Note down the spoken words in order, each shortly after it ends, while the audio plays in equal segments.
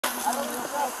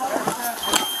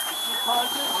We're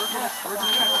just going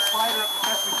to slide her up the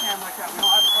best we can like that. We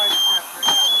don't have to slide it right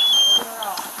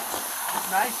now. It's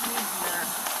nice and easy there.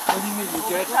 What do you need? You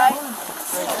get it? Right here.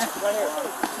 Right here.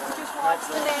 Just watch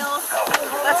the nails.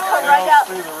 Let's go right out.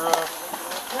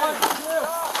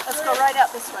 Let's go right out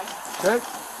this way. Okay.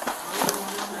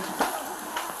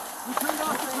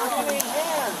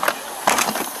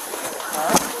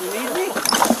 You need me?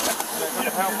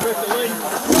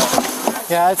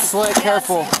 Yeah, it's slick.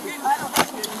 Careful.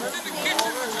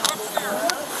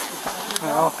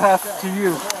 I'll pass it to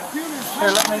you.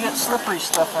 Here, let me get slippery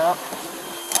stuff out.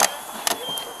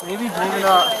 Maybe, maybe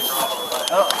not.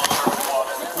 Oh,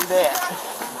 do that.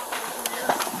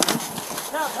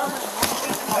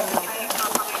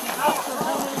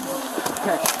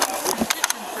 Okay.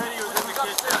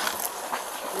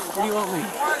 What do you want me?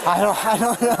 I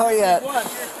don't know yet.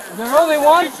 Is there only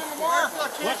one?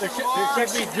 What, there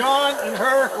should be John and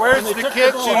her. Where's the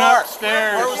kitchen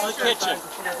upstairs? Where was the kitchen?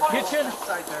 Kitchen?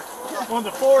 On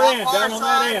the fore end, down on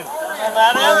that end. On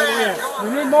that end? End. We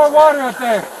need more water up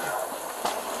there.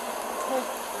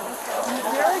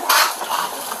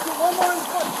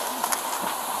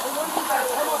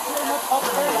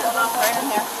 Right in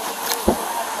there.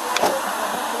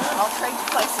 I'll trade you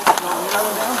places.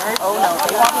 Oh no,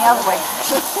 they want me out of the way.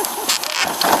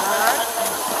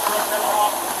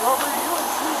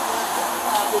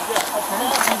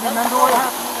 Remember what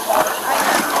happened?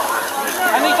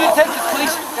 I need you to take this,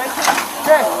 please.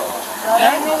 Okay.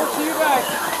 Hand over to you guys.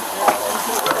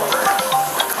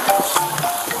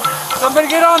 Somebody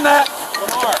get on that.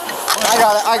 I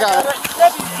got it, I got it.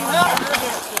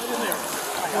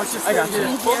 I got you.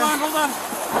 Hold on, hold on.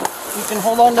 You can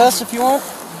hold on to us if you want.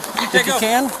 If you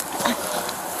can.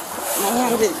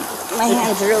 My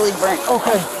hands are really burnt.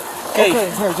 Okay.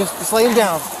 Okay, here, just lay him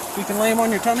down. You can lay him on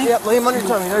your tummy? Yep, lay him on your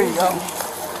tummy. There you go.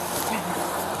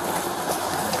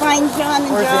 Find John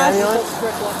and Where's the Josh. ambulance?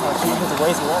 Oh, geez, it's a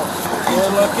ways of walk.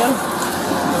 Good looking.